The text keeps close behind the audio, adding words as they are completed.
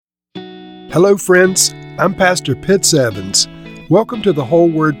Hello, friends. I'm Pastor Pitts Evans. Welcome to the Whole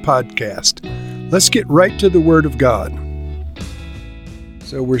Word Podcast. Let's get right to the Word of God.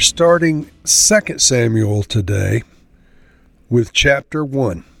 So we're starting 2 Samuel today with chapter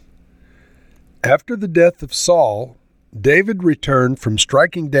 1. After the death of Saul, David returned from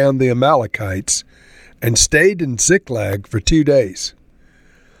striking down the Amalekites and stayed in Ziklag for 2 days.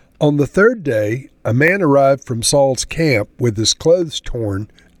 On the third day, a man arrived from Saul's camp with his clothes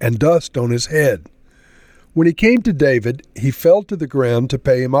torn and dust on his head. When he came to David, he fell to the ground to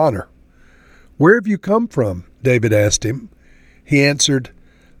pay him honor. "Where have you come from?" David asked him. He answered,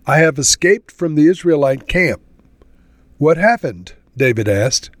 "I have escaped from the Israelite camp." "What happened?" David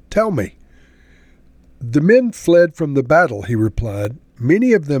asked. "Tell me." "The men fled from the battle," he replied.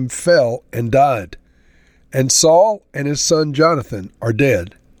 "Many of them fell and died, and Saul and his son Jonathan are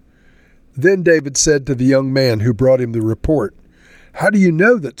dead." Then David said to the young man who brought him the report, "How do you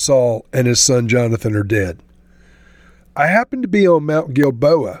know that Saul and his son Jonathan are dead?" "I happened to be on Mount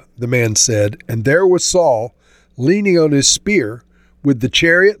Gilboa," the man said, "and there was Saul leaning on his spear with the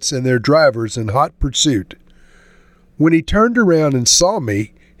chariots and their drivers in hot pursuit. When he turned around and saw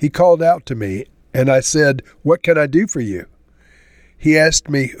me, he called out to me, and I said, 'What can I do for you?' He asked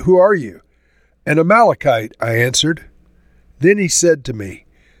me, 'Who are you?' 'An Amalekite,' I answered. Then he said to me,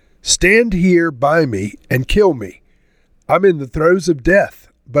 'Stand here by me and kill me. I'm in the throes of death,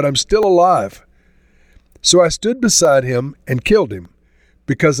 but I'm still alive.' So I stood beside him and killed him,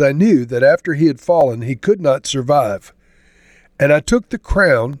 because I knew that after he had fallen he could not survive. And I took the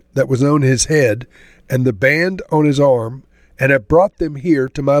crown that was on his head and the band on his arm, and have brought them here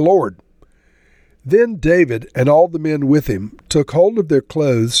to my Lord." Then David and all the men with him took hold of their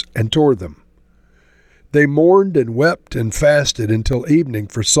clothes and tore them. They mourned and wept and fasted until evening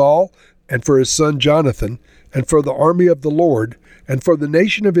for Saul and for his son Jonathan, and for the army of the Lord, and for the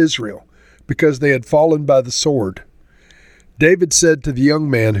nation of Israel, because they had fallen by the sword. David said to the young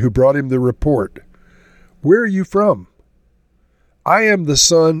man who brought him the report, "Where are you from?" "I am the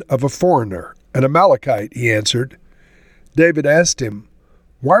son of a foreigner, an Amalekite," he answered. David asked him,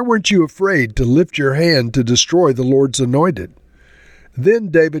 "Why weren't you afraid to lift your hand to destroy the Lord's anointed?" Then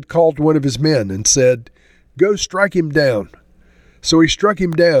David called one of his men and said, "Go strike him down." So he struck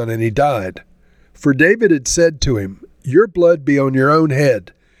him down, and he died. For David had said to him, "Your blood be on your own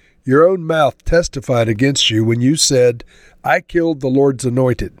head. Your own mouth testified against you when you said, 'I killed the Lord's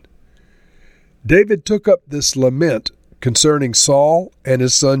anointed.'" David took up this lament concerning Saul and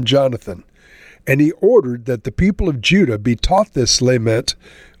his son Jonathan, and he ordered that the people of Judah be taught this lament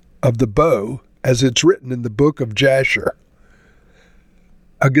of the bow, as it's written in the book of Jasher.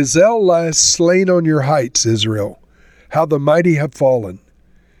 "A gazelle lies slain on your heights, Israel. How the mighty have fallen.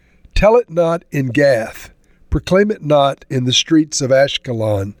 Tell it not in Gath, proclaim it not in the streets of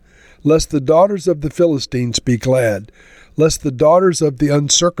Ashkelon, lest the daughters of the Philistines be glad, lest the daughters of the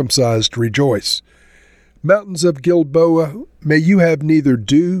uncircumcised rejoice. Mountains of Gilboa, may you have neither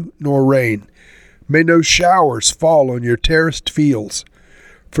dew nor rain. May no showers fall on your terraced fields.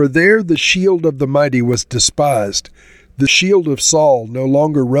 For there the shield of the mighty was despised, the shield of Saul no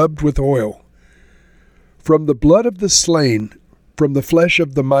longer rubbed with oil. From the blood of the slain, from the flesh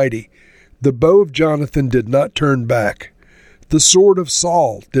of the mighty, the bow of Jonathan did not turn back. The sword of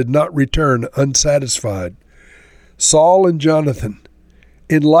Saul did not return unsatisfied. Saul and Jonathan,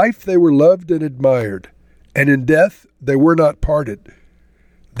 in life they were loved and admired, and in death they were not parted.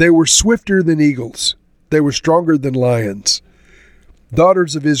 They were swifter than eagles. They were stronger than lions.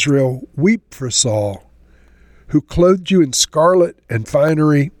 Daughters of Israel, weep for Saul, who clothed you in scarlet and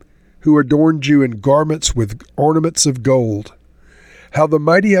finery, who adorned you in garments with ornaments of gold. How the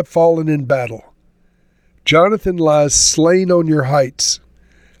mighty have fallen in battle. Jonathan lies slain on your heights.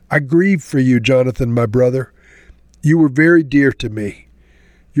 I grieve for you, Jonathan, my brother. You were very dear to me.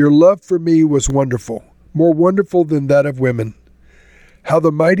 Your love for me was wonderful, more wonderful than that of women. How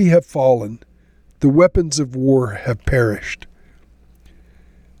the mighty have fallen. The weapons of war have perished."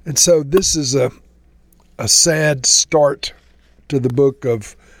 And so this is a sad start to the book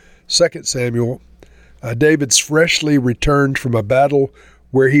of 2 Samuel. David's freshly returned from a battle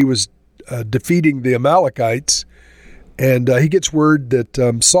where he was defeating the Amalekites, and he gets word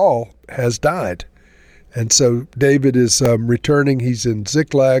that Saul has died. And so David is returning. He's in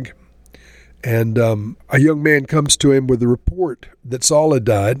Ziklag, and a young man comes to him with a report that Saul had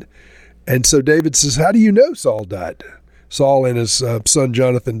died. And so David says, "How do you know Saul died?" Saul and his son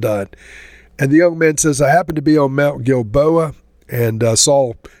Jonathan died. And the young man says, "I happened to be on Mount Gilboa, and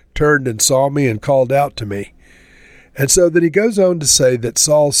Saul turned and saw me and called out to me." And so then he goes on to say that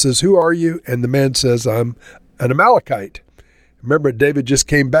Saul says, "Who are you?" And the man says, "I'm an Amalekite." Remember, David just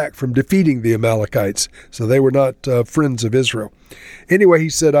came back from defeating the Amalekites, so they were not friends of Israel. Anyway, he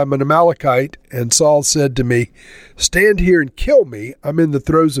said, I'm an Amalekite, and Saul said to me, stand here and kill me. I'm in the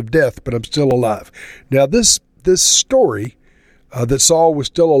throes of death, but I'm still alive. Now, this story that Saul was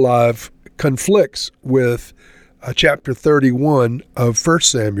still alive conflicts with chapter 31 of 1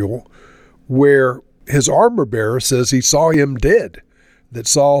 Samuel, where his armor bearer says he saw him dead, that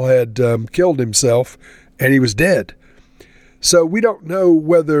Saul had killed himself and he was dead. So we don't know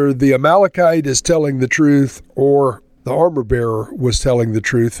whether the Amalekite is telling the truth or the armor bearer was telling the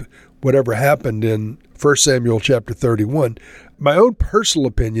truth, whatever happened in 1 Samuel chapter 31. My own personal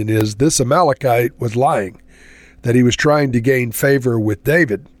opinion is this Amalekite was lying, that he was trying to gain favor with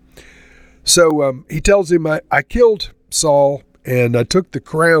David. So he tells him, I killed Saul, and I took the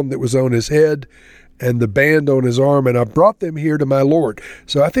crown that was on his head and the band on his arm, and I brought them here to my Lord.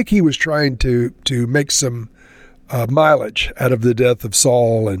 So I think he was trying to make some mileage out of the death of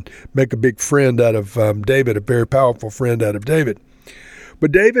Saul and make a big friend out of David, a very powerful friend out of David.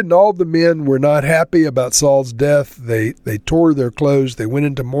 But David and all the men were not happy about Saul's death. They tore their clothes. They went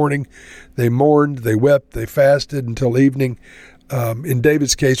into mourning. They mourned. They wept. They fasted until evening. In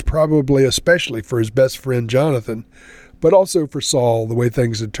David's case, probably especially for his best friend Jonathan, but also for Saul, the way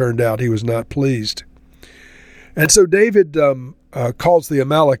things had turned out, he was not pleased. And so David calls the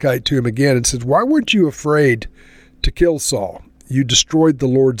Amalekite to him again and says, why weren't you afraid to kill Saul? You destroyed the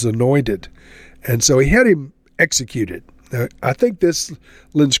Lord's anointed. And so he had him executed. Now, I think this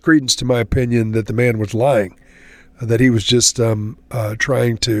lends credence to my opinion that the man was lying, that he was just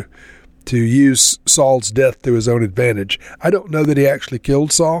trying to use Saul's death to his own advantage. I don't know that he actually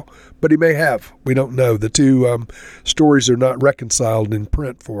killed Saul, but he may have. We don't know. The two stories are not reconciled in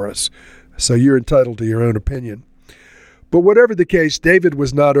print for us, so you're entitled to your own opinion. But whatever the case, David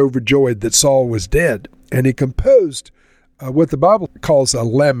was not overjoyed that Saul was dead, and he composed what the Bible calls a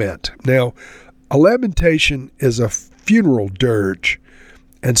lament. Now, a lamentation is a funeral dirge,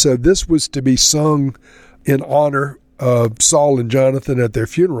 and so this was to be sung in honor of Saul and Jonathan at their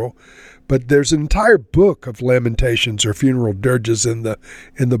funeral. But there's an entire book of lamentations or funeral dirges in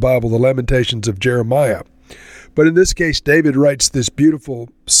the Bible, the Lamentations of Jeremiah. But in this case, David writes this beautiful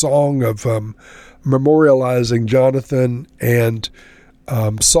song of memorializing Jonathan and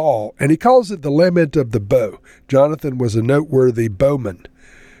Saul, and he calls it the Lament of the Bow. Jonathan was a noteworthy bowman,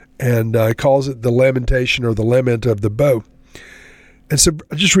 and he calls it the Lamentation or the Lament of the Bow. And so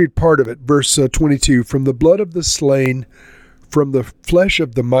I'll just read part of it, verse 22. From the blood of the slain, from the flesh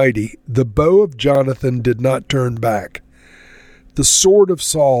of the mighty, the bow of Jonathan did not turn back. The sword of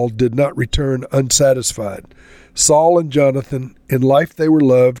Saul did not return unsatisfied. Saul and Jonathan, in life they were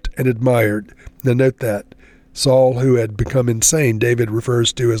loved and admired. Now note that. Saul, who had become insane, David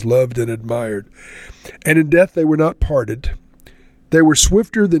refers to as loved and admired. And in death they were not parted. They were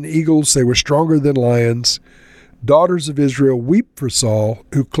swifter than eagles, they were stronger than lions. Daughters of Israel, weep for Saul,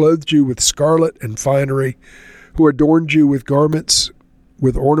 who clothed you with scarlet and finery, who adorned you with garments,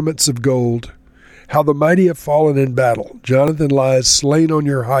 with ornaments of gold. How the mighty have fallen in battle. Jonathan lies slain on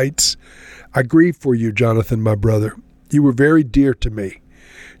your heights. I grieve for you, Jonathan, my brother. You were very dear to me.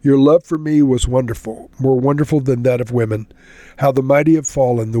 Your love for me was wonderful, more wonderful than that of women. How the mighty have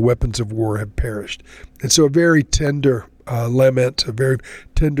fallen, the weapons of war have perished. And so a very tender lament, a very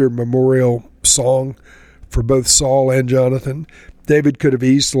tender memorial song for both Saul and Jonathan. David could have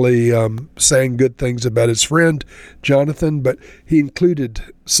easily sang good things about his friend Jonathan, but he included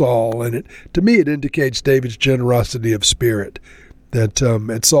Saul, and to me it indicates David's generosity of spirit, that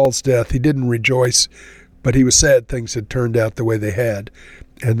at Saul's death he didn't rejoice, but he was sad things had turned out the way they had.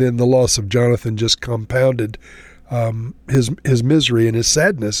 And then the loss of Jonathan just compounded his misery and his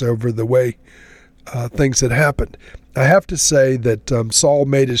sadness over the way things had happened. I have to say that Saul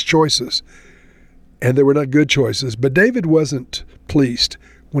made his choices, and they were not good choices, but David wasn't pleased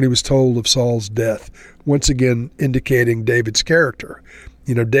when he was told of Saul's death, once again indicating David's character.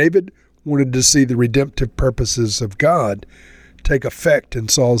 You know, David wanted to see the redemptive purposes of God take effect in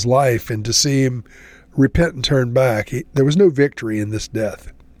Saul's life and to see him repent and turn back. There was no victory in this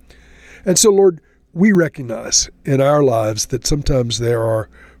death. And so, Lord, we recognize in our lives that sometimes there are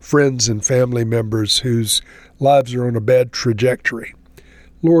friends and family members whose lives are on a bad trajectory.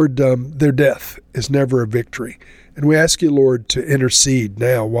 Lord, their death is never a victory. And we ask you, Lord, to intercede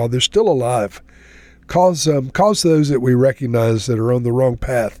now while they're still alive. Cause those that we recognize that are on the wrong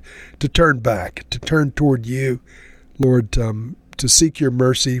path to turn back, to turn toward you, Lord, to seek your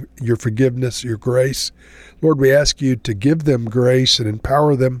mercy, your forgiveness, your grace. Lord, we ask you to give them grace and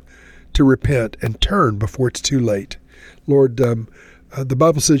empower them to repent and turn before it's too late. Lord, the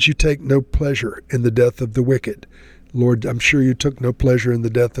Bible says you take no pleasure in the death of the wicked. Lord, I'm sure you took no pleasure in the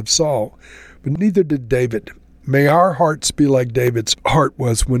death of Saul, but neither did David. May our hearts be like David's heart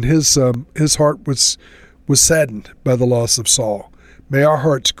was when his heart was saddened by the loss of Saul. May our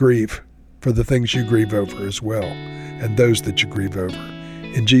hearts grieve for the things you grieve over as well, and those that you grieve over.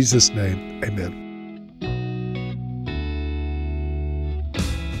 In Jesus' name, amen.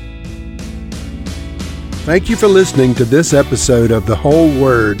 Thank you for listening to this episode of The Whole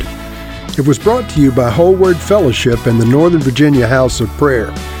Word. It was brought to you by Whole Word Fellowship and the Northern Virginia House of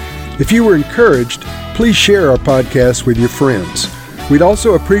Prayer. If you were encouraged, please share our podcast with your friends. We'd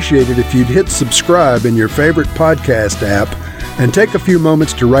also appreciate it if you'd hit subscribe in your favorite podcast app and take a few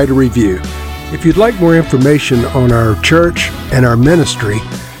moments to write a review. If you'd like more information on our church and our ministry,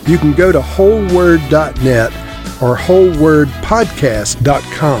 you can go to wholeword.net or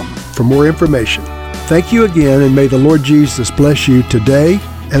wholewordpodcast.com for more information. Thank you again, and may the Lord Jesus bless you today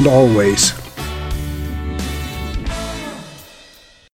and always.